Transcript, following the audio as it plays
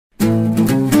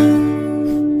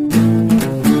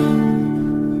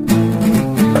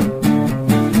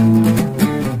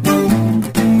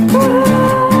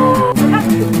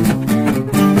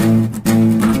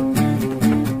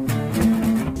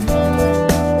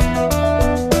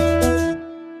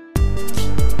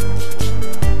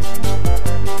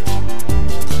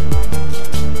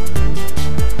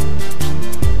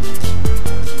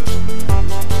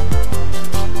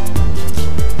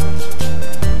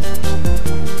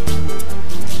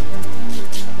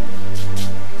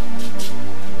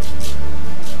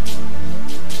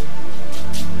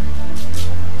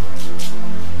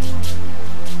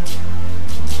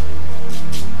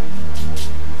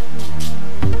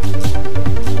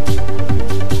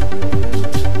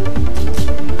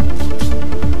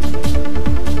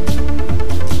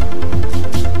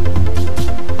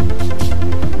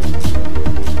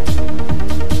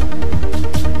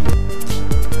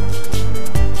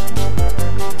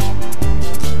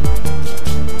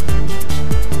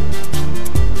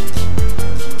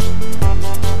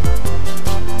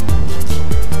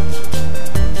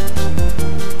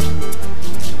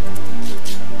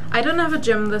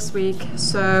gym this week,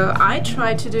 so I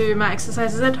try to do my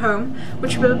exercises at home,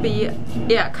 which will be,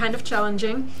 yeah, kind of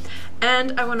challenging.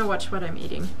 And I want to watch what I'm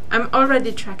eating. I'm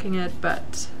already tracking it,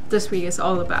 but this week is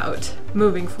all about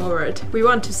moving forward. We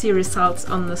want to see results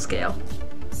on the scale.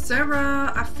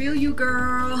 Sarah, I feel you,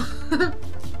 girl.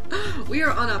 We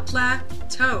are on a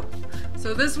plateau.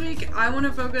 So this week I want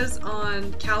to focus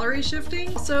on calorie shifting.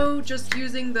 Also just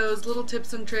using those little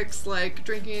tips and tricks like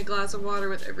drinking a glass of water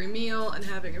with every meal and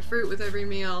having a fruit with every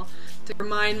meal to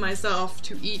remind myself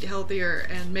to eat healthier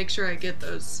and make sure I get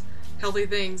those healthy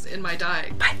things in my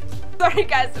diet. Sorry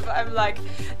guys if I'm like,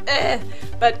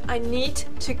 but I need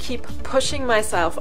to keep pushing myself